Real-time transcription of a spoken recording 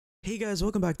Hey guys,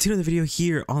 welcome back to another video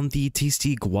here on the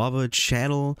Tasty Guava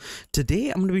channel. Today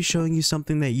I'm going to be showing you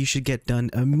something that you should get done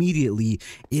immediately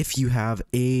if you have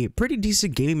a pretty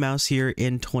decent gaming mouse here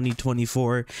in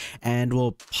 2024 and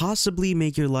will possibly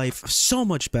make your life so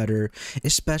much better,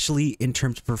 especially in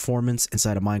terms of performance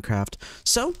inside of Minecraft.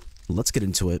 So let's get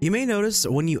into it. You may notice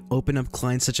when you open up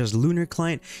clients such as Lunar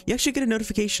Client, you actually get a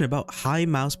notification about high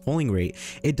mouse polling rate.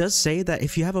 It does say that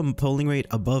if you have a polling rate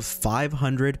above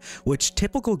 500, which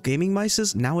typical gaming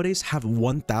mice nowadays have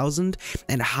 1000,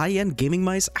 and high-end gaming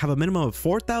mice have a minimum of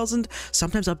 4000,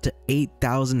 sometimes up to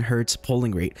 8000 hertz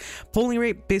polling rate. Polling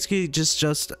rate basically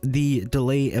just the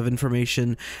delay of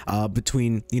information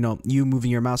between you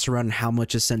moving your mouse around and how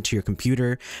much is sent to your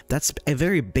computer. That's a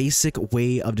very basic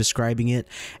way of describing it.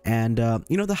 And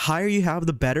the higher you have,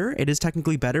 the better. It is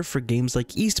technically better for games like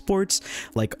esports,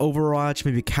 like Overwatch,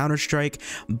 maybe Counter-Strike.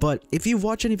 But if you've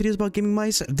watched any videos about gaming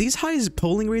mice, these high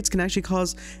polling rates can actually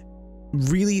cause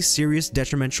really serious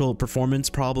detrimental performance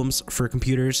problems for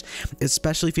computers,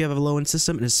 especially if you have a low-end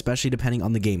system and especially depending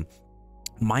on the game.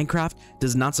 Minecraft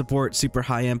does not support super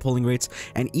high-end polling rates,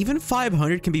 and even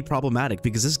 500 can be problematic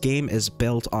because this game is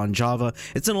built on Java.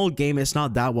 It's an old game, it's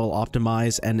not that well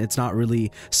optimized, and it's not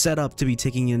really set up to be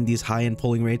taking in these high-end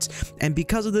polling rates. And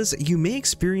because of this, you may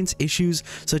experience issues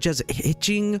such as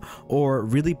hitching or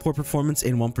really poor performance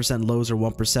in 1% lows or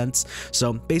 1%.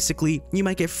 So basically, you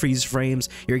might get freeze frames,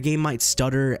 your game might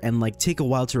stutter and take a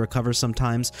while to recover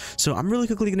sometimes. So I'm really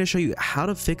quickly going to show you how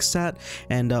to fix that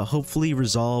and hopefully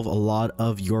resolve a lot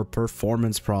of your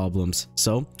performance problems.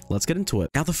 So let's get into it.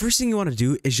 Now, the first thing you want to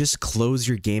do is just close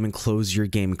your game and close your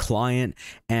game client,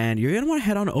 and you're going to want to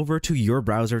head on over to your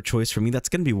browser of choice. For me, that's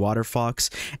going to be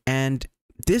Waterfox, and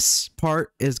this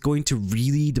part is going to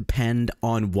really depend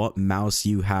on what mouse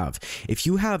you have. If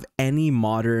you have any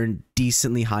modern,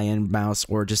 decently high-end mouse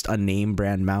or just a name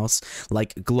brand mouse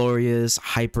like Glorious,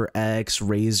 HyperX,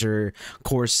 Razer,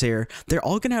 Corsair, they're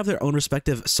all going to have their own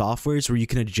respective softwares where you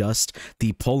can adjust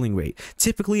the polling rate.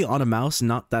 Typically on a mouse,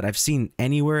 not that I've seen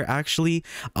anywhere actually,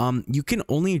 you can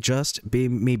only adjust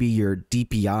maybe your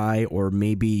DPI or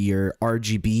maybe your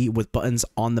RGB with buttons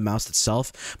on the mouse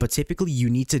itself, but typically you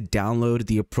need to download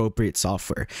the appropriate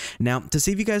software. Now, to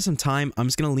save you guys some time, I'm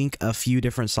just going to link a few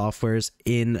different softwares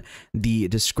in the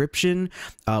description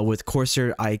with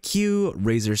Corsair IQ,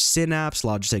 Razer Synapse,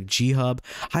 Logitech G Hub,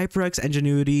 HyperX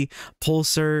Ingenuity,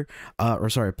 Pulsar,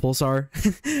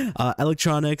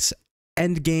 Electronics,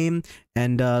 Endgame,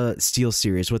 and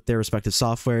SteelSeries with their respective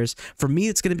softwares. For me,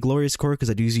 it's going to be Glorious Core because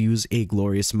I do use a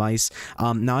Glorious mice.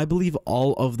 Now, I believe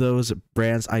all of those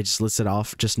brands I just listed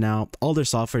off just now, all their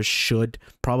software should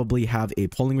probably have a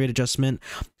polling rate adjustment.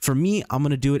 For me, I'm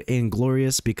going to do it in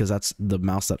Glorious because that's the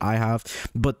mouse that I have,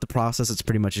 but the process is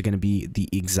pretty much going to be the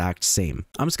exact same.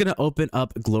 I'm just going to open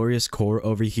up Glorious Core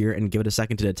over here and give it a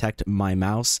second to detect my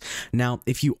mouse. Now,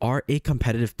 if you are a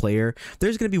competitive player,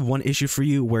 there's going to be one issue for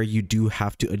you where you do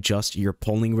have to adjust your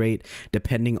polling rate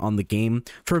depending on the game.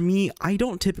 For me, I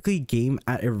don't typically game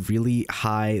at a really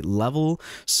high level,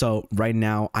 so right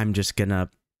now I'm just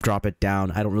gonna drop it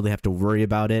down. I don't really have to worry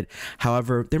about it.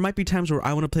 However, there might be times where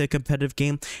I want to play a competitive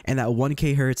game and that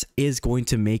 1k hertz is going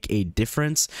to make a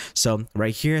difference. So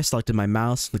right here, I selected my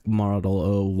mouse, the Model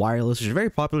O Wireless, which is a very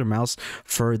popular mouse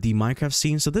for the Minecraft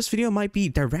scene. So this video might be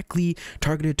directly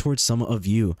targeted towards some of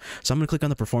you. So I'm going to click on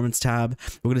the performance tab.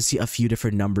 We're going to see a few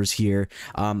different numbers here.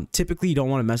 Typically, you don't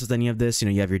want to mess with any of this.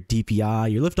 You have your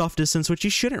DPI, your liftoff distance, which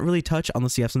you shouldn't really touch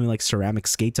unless you have something like ceramic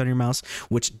skates on your mouse,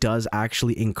 which does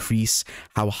actually increase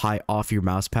how high off your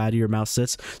mouse pad your mouse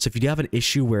sits. So if you do have an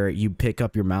issue where you pick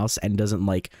up your mouse and doesn't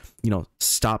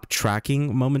stop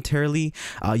tracking momentarily,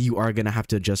 you are going to have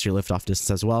to adjust your liftoff distance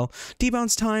as well.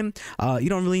 Debounce time, you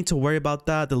don't really need to worry about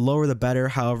that. The lower the better.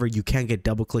 However, you can get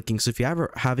double clicking. So if you're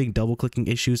ever having double clicking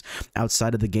issues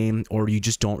outside of the game, or you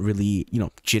just don't really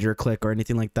jitter click or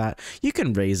anything like that, you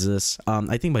can raise this.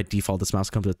 I think by default this mouse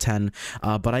comes with 10,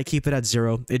 but I keep it at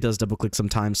 0. It does double click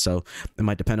sometimes, so it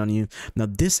might depend on you. Now,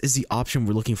 this is the option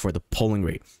we're looking for, the polling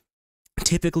rate.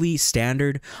 Typically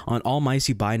standard on all mice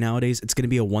you buy nowadays, it's going to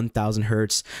be a 1000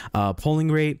 hertz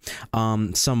polling rate.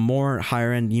 Some more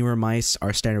higher end newer mice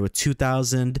are standard with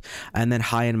 2000, and then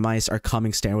high end mice are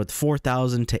coming standard with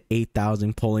 4000 to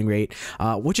 8000 polling rate,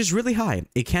 which is really high.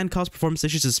 It can cause performance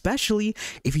issues, especially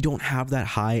if you don't have that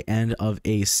high end of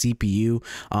a CPU.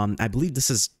 I believe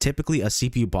this is typically a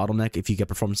CPU bottleneck if you get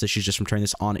performance issues just from turning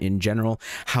this on in general.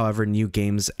 However, new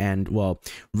games and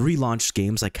relaunched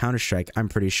games like Counter-Strike, I'm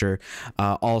pretty sure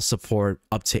all support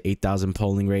up to 8000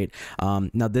 polling rate.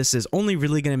 Now, this is only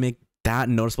really going to make that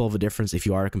noticeable of a difference if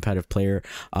you are a competitive player.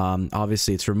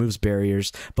 Obviously it removes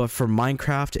barriers, but for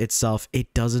Minecraft itself,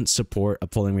 it doesn't support a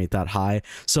polling rate that high.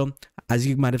 So as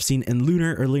you might have seen in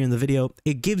Lunar earlier in the video,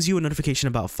 it gives you a notification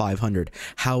about 500.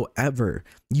 However,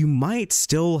 you might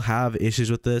still have issues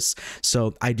with this,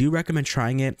 so I do recommend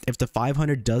trying it. If the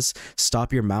 500 does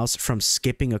stop your mouse from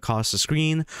skipping across the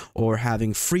screen or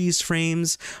having freeze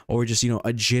frames or just, you know,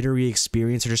 a jittery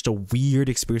experience or just a weird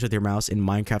experience with your mouse in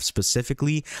Minecraft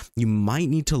specifically, you might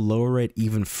need to lower it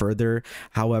even further.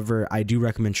 However, I do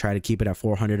recommend try to keep it at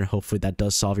 400 and hopefully that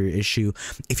does solve your issue.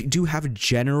 If you do have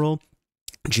general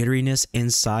jitteriness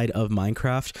inside of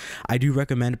Minecraft, I do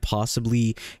recommend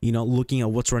possibly, you know, looking at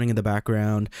what's running in the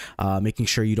background, making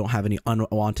sure you don't have any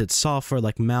unwanted software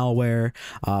like malware,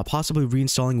 possibly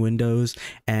reinstalling Windows,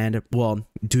 and well,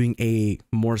 doing a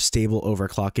more stable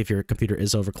overclock if your computer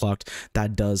is overclocked.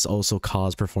 That does also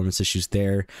cause performance issues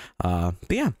there. But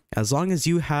yeah, as long as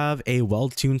you have a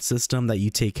well-tuned system that you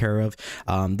take care of,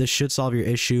 this should solve your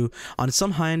issue. On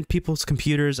some high-end people's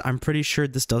computers, I'm pretty sure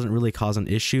this doesn't really cause an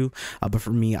issue, but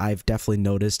for me, I've definitely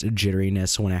noticed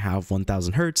jitteriness when I have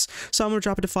 1000 hertz, so I'm gonna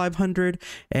drop it to 500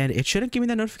 and it shouldn't give me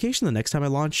that notification the next time I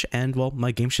launch, and well,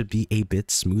 my game should be a bit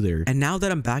smoother. And now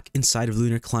that I'm back inside of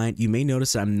Lunar Client, you may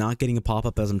notice that I'm not getting a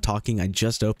pop-up as I'm talking. I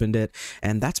just opened it,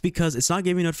 and that's because it's not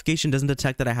giving me a notification, doesn't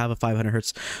detect that I have a 500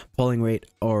 hertz polling rate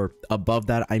or above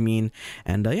that, I mean.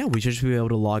 And yeah, we should be able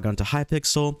to log on to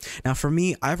Hypixel. Now for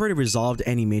me, I've already resolved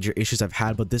any major issues I've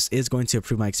had, but this is going to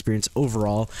improve my experience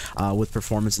overall with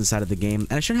performance inside of the game.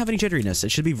 And I shouldn't have any jitteriness.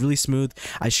 It should be really smooth.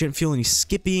 I shouldn't feel any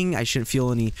skipping. I shouldn't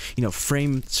feel any, you know,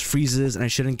 frame freezes, and I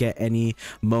shouldn't get any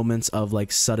moments of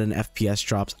like sudden FPS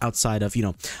drops outside of, you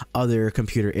know, other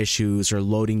computer issues or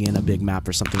loading in a big map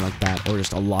or something like that, or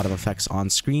just a lot of effects on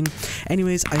screen.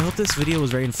 Anyways, I hope this video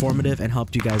was very informative and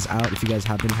helped you guys out if you guys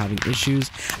have been having issues.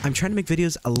 I'm trying to make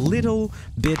videos a little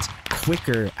bit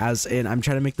quicker, as in I'm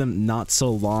trying to make them not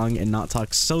so long and not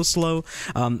talk so slow,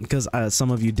 because some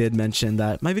of you did mention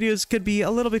that my videos could be a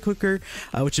little bit quicker,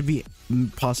 which would be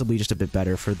possibly just a bit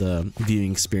better for the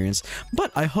viewing experience.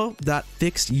 But I hope that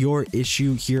fixed your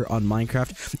issue here on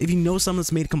Minecraft. If you know someone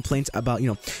that's made complaints about, you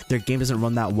know, their game doesn't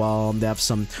run that well, they have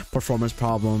some performance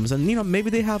problems, and you know, maybe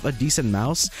they have a decent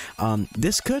mouse,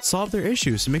 this could solve their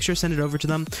issues, so make sure to send it over to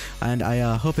them, and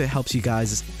I hope it helps you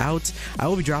guys out. I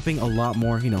will be dropping a lot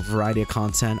more, you know, variety of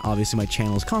content. Obviously my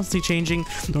channel is constantly changing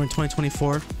during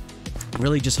 2024.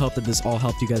 Really just hope that this all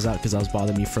helped you guys out, because that was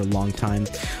bothering me for a long time.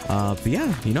 But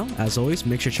yeah, you know, as always,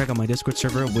 make sure to check out my Discord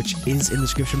server, which is in the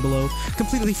description below.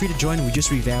 Completely free to join. We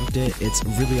just revamped it. It's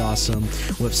really awesome.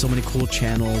 We have so many cool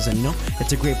channels, and you know,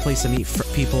 it's a great place to meet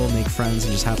people, make friends,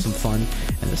 and just have some fun.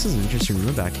 And this is an interesting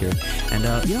room back here.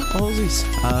 And you know, always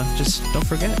just don't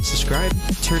forget, subscribe,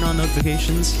 turn on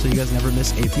notifications so you guys never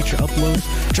miss a future upload.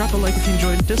 Drop a like if you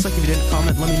enjoyed, dislike if you didn't,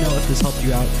 comment, let me know if this helped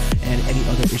you out, and any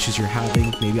other issues you're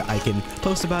having. Maybe I can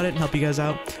post about it and help you guys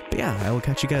out. But yeah, I will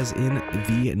catch you guys in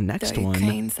the next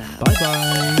one. Bye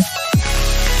bye.